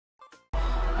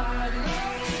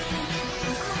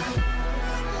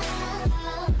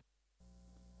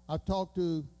I've talked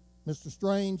to Mr.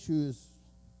 Strange, who has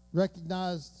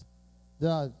recognized that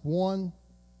I've won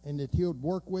and that he would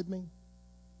work with me.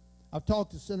 I've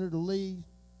talked to Senator Lee,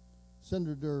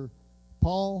 Senator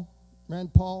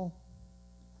Rand Paul,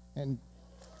 and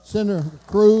Senator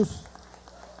Cruz,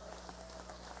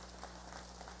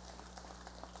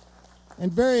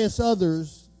 and various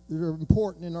others that are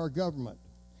important in our government.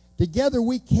 Together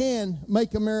we can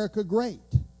make America great.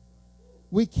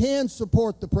 We can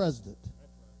support the president.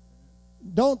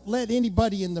 Don't let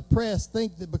anybody in the press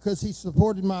think that because he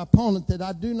supported my opponent that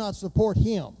I do not support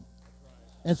him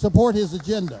and support his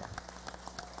agenda.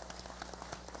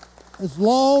 As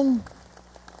long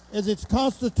as it's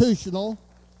constitutional,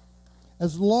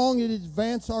 as long as it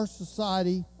advances our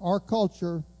society, our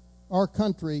culture, our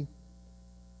country,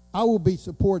 I will be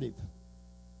supportive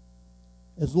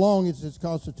as long as it's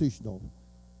constitutional.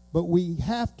 But we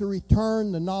have to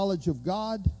return the knowledge of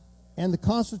God and the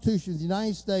Constitution of the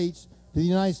United States to the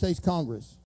United States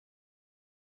Congress.